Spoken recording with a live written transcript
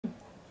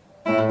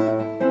Hi,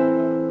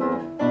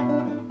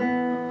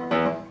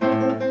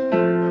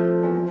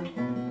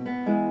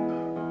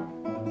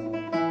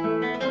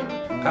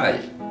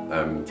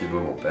 I'm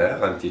Thibaut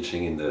Monpère. I'm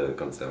teaching in the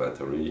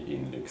conservatory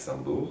in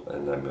Luxembourg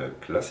and I'm a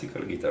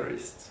classical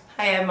guitarist.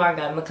 Hi, I'm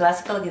Marga. I'm a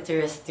classical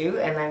guitarist too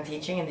and I'm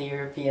teaching in the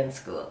European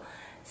school.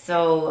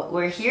 So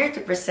we're here to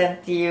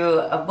present to you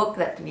a book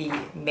that we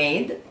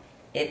made.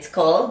 It's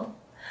called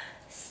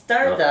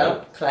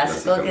StartUp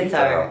Classical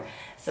Guitar.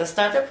 So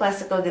StartUp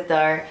Classical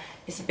Guitar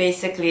is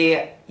basically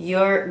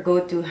your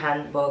go-to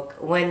handbook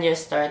when you're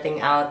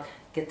starting out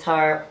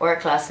guitar or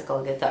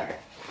classical guitar.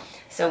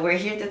 So we're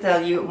here to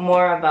tell you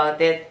more about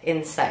it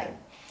inside.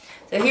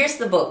 So here's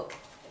the book.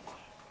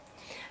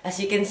 As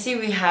you can see,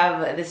 we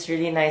have this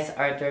really nice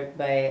artwork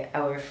by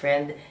our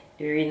friend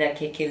Irina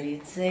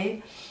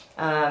Kekelidze.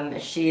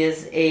 She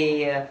is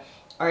a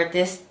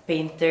artist,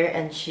 painter,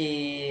 and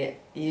she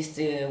used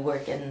to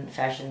work in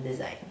fashion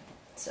design.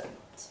 So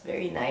it's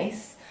very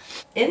nice.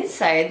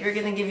 Inside, we're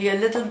going to give you a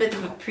little bit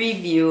of a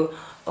preview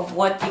of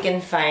what you can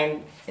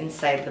find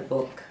inside the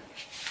book.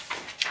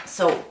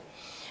 So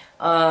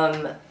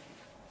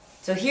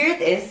here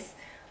it is.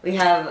 We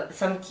have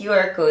some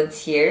QR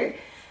codes here.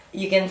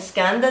 You can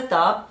scan the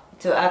top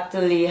to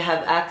actually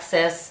have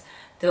access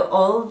to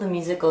all the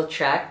musical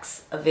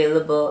tracks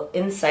available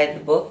inside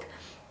the book.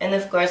 And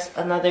of course,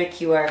 another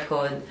QR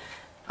code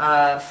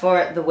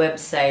for the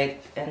website,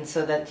 and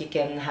so that you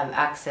can have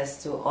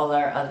access to all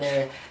our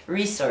other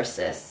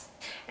resources.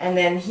 And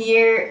then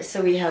here,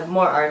 so we have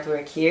more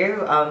artwork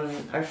here.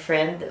 Our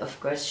friend, of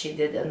course, she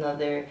did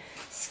another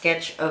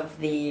sketch of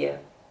the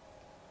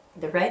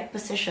right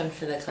position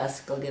for the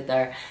classical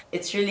guitar.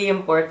 It's really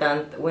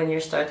important when you're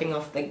starting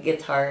off the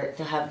guitar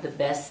to have the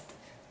best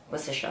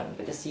position,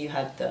 because you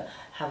have to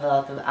have a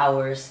lot of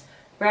hours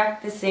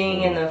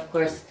practicing, and of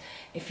course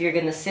if you're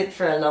gonna sit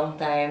for a long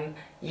time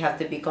you have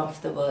to be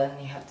comfortable and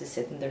you have to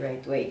sit in the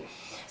right way.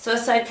 So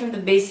aside from the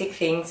basic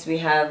things, we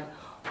have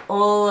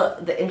all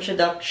the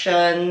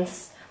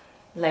introductions,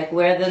 like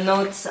where the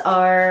notes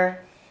are,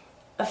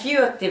 a few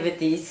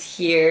activities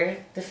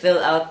here to fill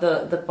out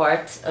the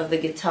parts of the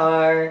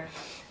guitar,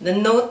 the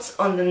notes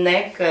on the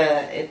neck.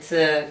 It's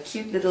a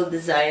cute little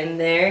design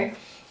there,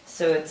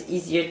 so it's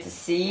easier to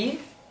see.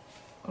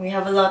 We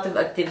have a lot of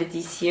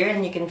activities here,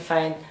 and you can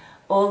find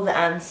all the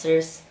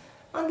answers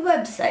on the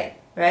website,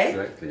 right?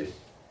 Exactly.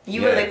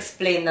 You will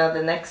explain now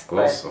the next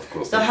part. Of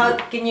course. So how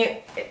can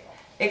you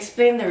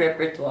explain the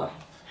repertoire?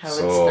 How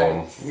it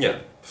starts? Yeah.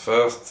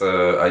 First,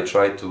 I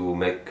try to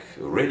make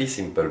really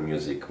simple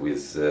music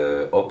with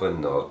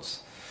open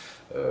notes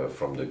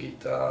from the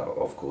guitar,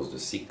 of course the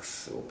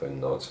 6 open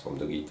notes from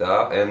the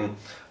guitar, and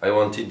I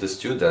wanted the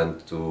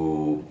student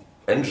to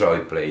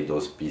enjoy play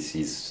those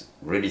pieces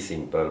really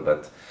simple,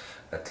 but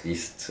at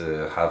least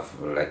have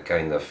like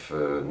kind of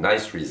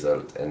nice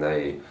result. And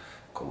I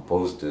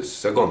composed the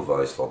second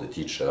voice for the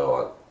teacher,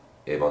 or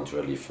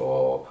eventually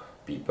for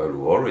people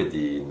who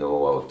already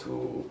know how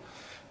to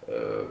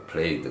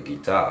play the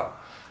guitar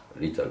a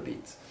little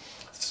bit.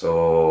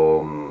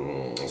 So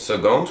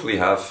second, we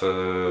have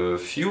a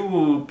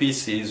few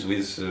pieces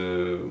with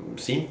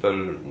simple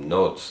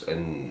notes,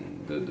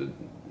 and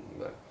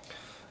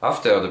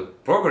after the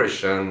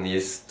progression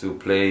is to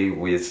play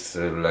with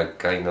like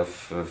kind of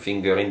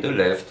finger in the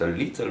left a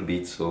little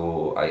bit.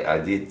 So I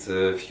added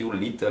a few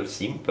little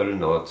simple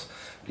notes,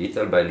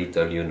 little by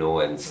little, you know,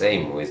 and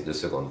same with the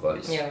second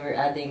voice. Yeah, we're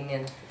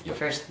adding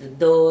first the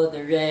do,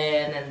 the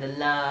re, and the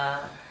la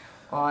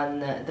on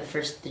the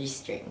first 3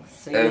 strings.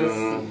 So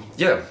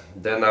yeah,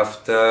 then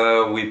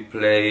after we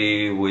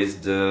play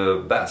with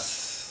the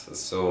bass.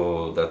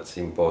 So that's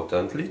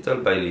important, little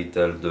by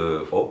little,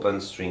 the open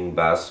string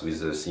bass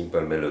with a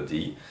simple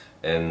melody.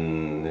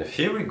 And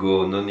here we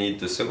go, no need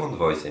the second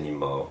voice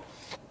anymore.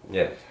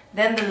 Yeah.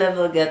 Then the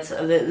level gets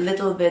a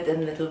little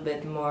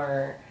bit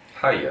more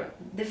higher.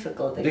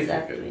 Difficult,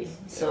 exactly. Yeah.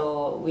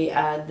 So we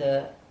add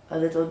a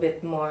little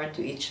bit more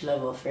to each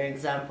level. For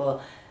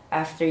example,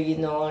 after you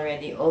know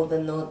already all the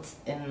notes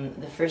in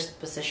the first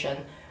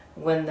position,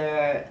 when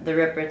the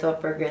repertoire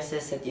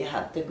progresses, that you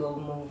have to go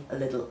move a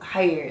little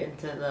higher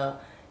into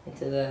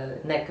the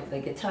neck of the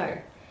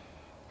guitar,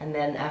 and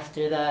then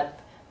after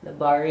that the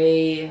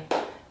barre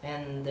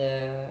and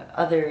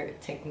other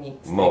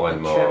techniques, more like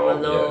and more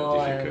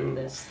tremolo, difficult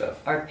and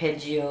stuff,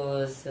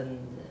 arpeggios,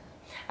 and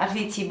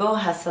actually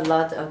Thibaut has a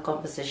lot of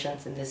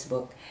compositions in this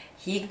book.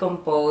 He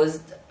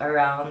composed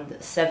around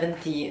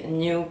 70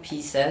 new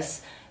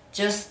pieces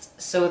just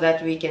so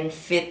that we can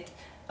fit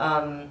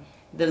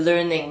the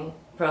learning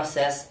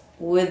process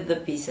with the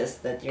pieces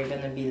that you're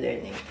going to be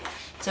learning.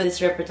 So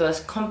this repertoire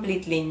is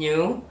completely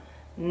new,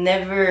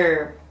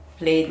 never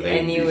played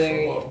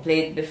anywhere,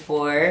 played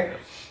before. Yeah.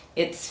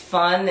 It's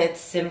fun, it's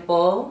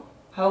simple.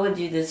 How would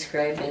you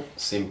describe it?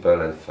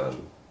 Simple and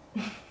fun.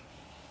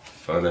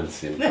 Fun and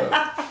simple.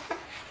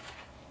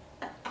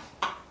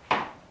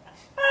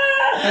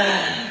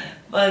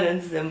 Fun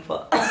and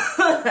simple.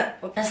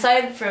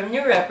 Aside from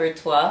new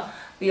repertoire,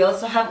 we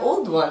also have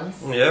old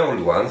ones. Yeah,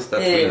 old ones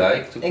that we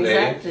like to play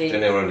exactly.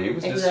 generally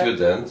with the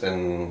students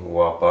and who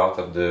are part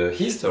of the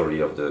history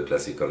of the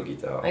classical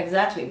guitar.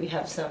 Exactly. We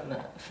have some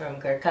from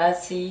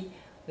Carcassi,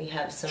 we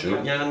have some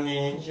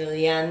Giuliani. from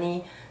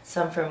Giuliani,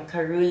 some from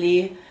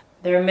Carulli.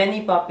 There are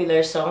many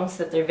popular songs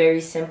that are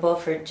very simple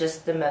for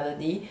just the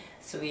melody.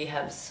 So we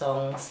have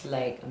songs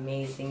like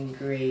Amazing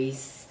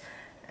Grace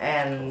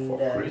and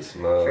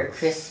for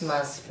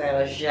Christmas,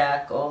 Frère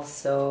Jacques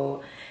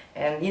also.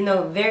 And you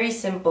know, very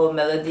simple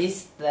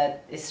melodies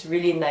that is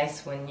really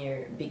nice when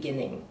you're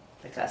beginning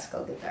the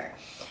classical guitar.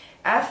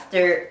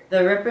 After,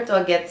 the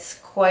repertoire gets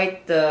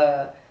quite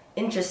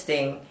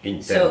interesting.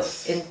 Intense.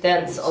 So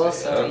intense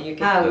also. Yeah. You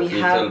can, we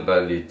little have, by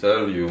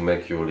little you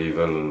make your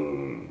level,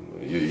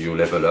 you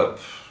level up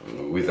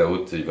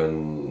without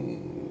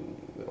even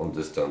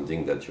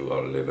understanding that you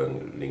are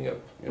leveling up.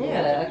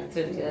 Yeah,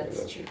 actually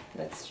that's true.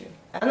 That's true.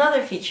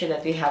 Another feature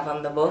that we have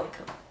on the book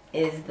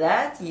is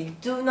that you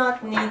do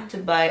not need to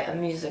buy a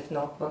music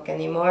notebook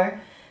anymore,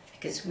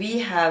 because we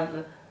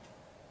have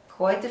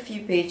quite a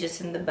few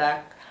pages in the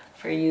back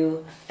for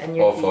you and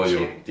your teacher. For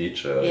your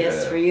teacher.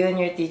 Yes, yeah. for you and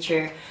your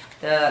teacher.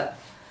 The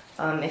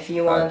if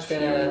you want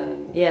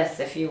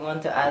if you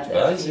want to add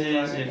a few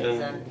more,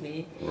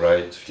 exactly.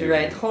 To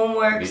write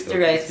homeworks, to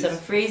write some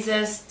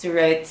phrases, to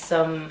write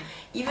some.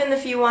 Even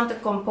if you want to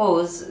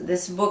compose,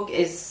 this book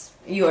is,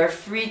 you are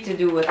free to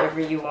do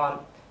whatever you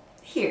want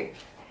here.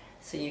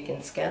 So you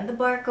can scan the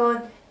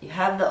barcode, you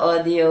have the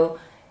audio,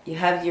 you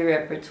have your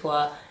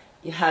repertoire,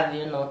 you have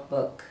your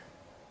notebook.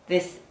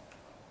 This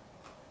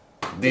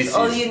is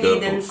all you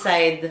need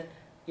inside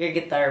your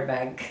guitar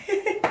bag.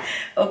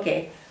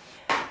 Okay,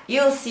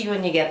 you'll see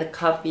when you get a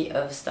copy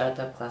of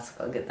StartUp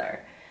Classical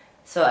Guitar.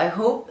 So I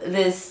hope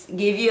this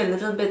gave you a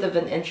little bit of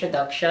an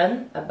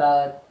introduction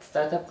about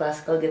StartUp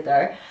Classical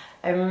Guitar.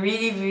 I'm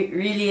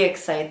really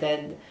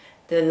excited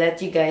to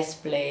let you guys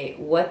play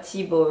what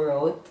Thibaut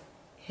wrote,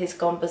 his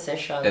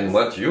compositions. And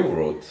what you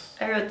wrote.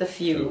 I wrote a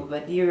few, too.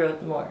 But you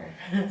wrote more.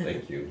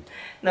 Thank you.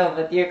 No,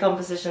 but your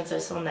compositions are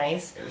so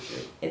nice. Thank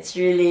you. It's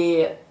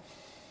really...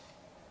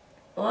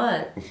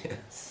 What?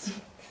 Yes.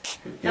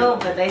 No,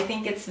 but I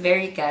think it's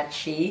very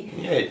catchy.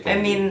 Yeah, it can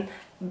I mean,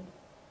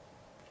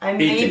 I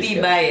may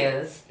be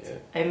biased. Yeah.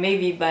 I may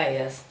be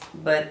biased,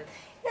 but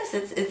yes,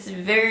 it's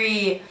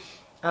very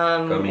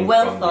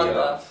well thought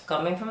of,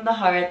 coming from the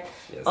heart.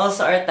 Yes.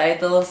 Also, our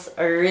titles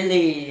are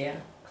really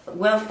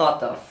well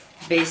thought of,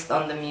 based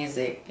on the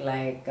music.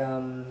 Like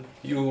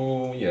you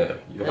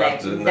like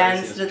have the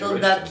Dance nice Little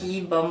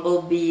Ducky,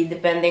 Bumblebee,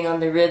 depending on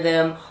the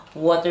rhythm.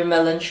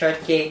 Watermelon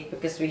Shortcake,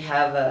 because we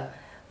have a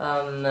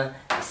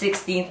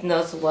 16th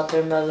notes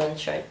watermelon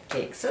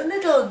shortcake. So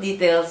little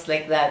details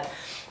like that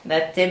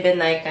Tib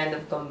and I kind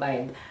of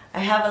combined. I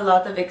have a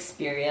lot of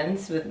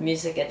experience with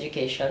music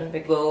education.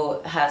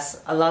 Bigo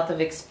has a lot of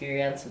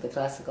experience with the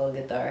classical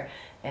guitar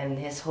and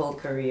his whole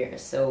career.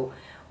 So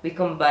we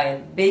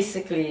combined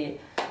basically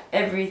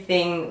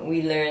everything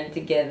we learned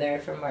together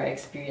from our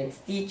experience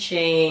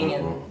teaching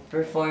and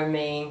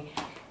performing,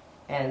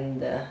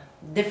 and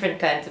different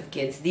kinds of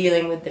kids,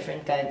 dealing with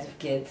different kinds of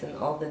kids and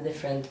all the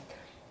different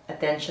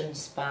attention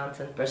spans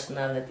and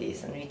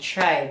personalities, and we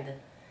tried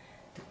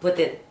to put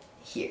it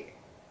here.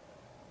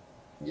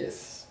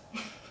 Yes.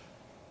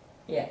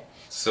 Yeah.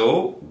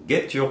 So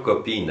get your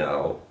copy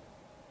now.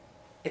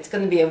 It's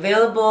going to be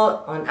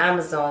available on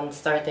Amazon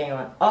starting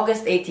on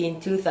August 18,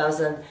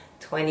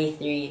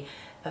 2023.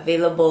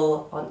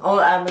 Available on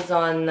all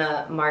Amazon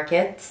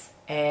markets.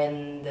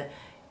 And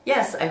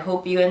yes, I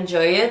hope you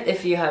enjoy it.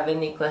 If you have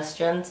any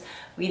questions,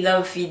 we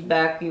love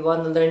feedback. We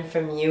want to learn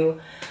from you.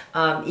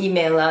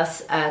 Email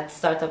us at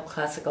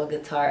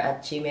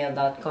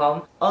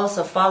startupclassicalguitar@gmail.com.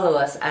 Also follow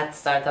us at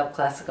Startup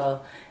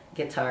Classical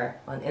Guitar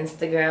on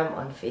Instagram,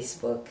 on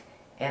Facebook,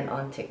 and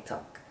on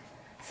TikTok.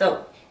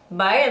 So,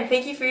 bye and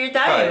thank you for your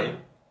time. Bye.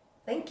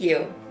 Thank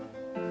you.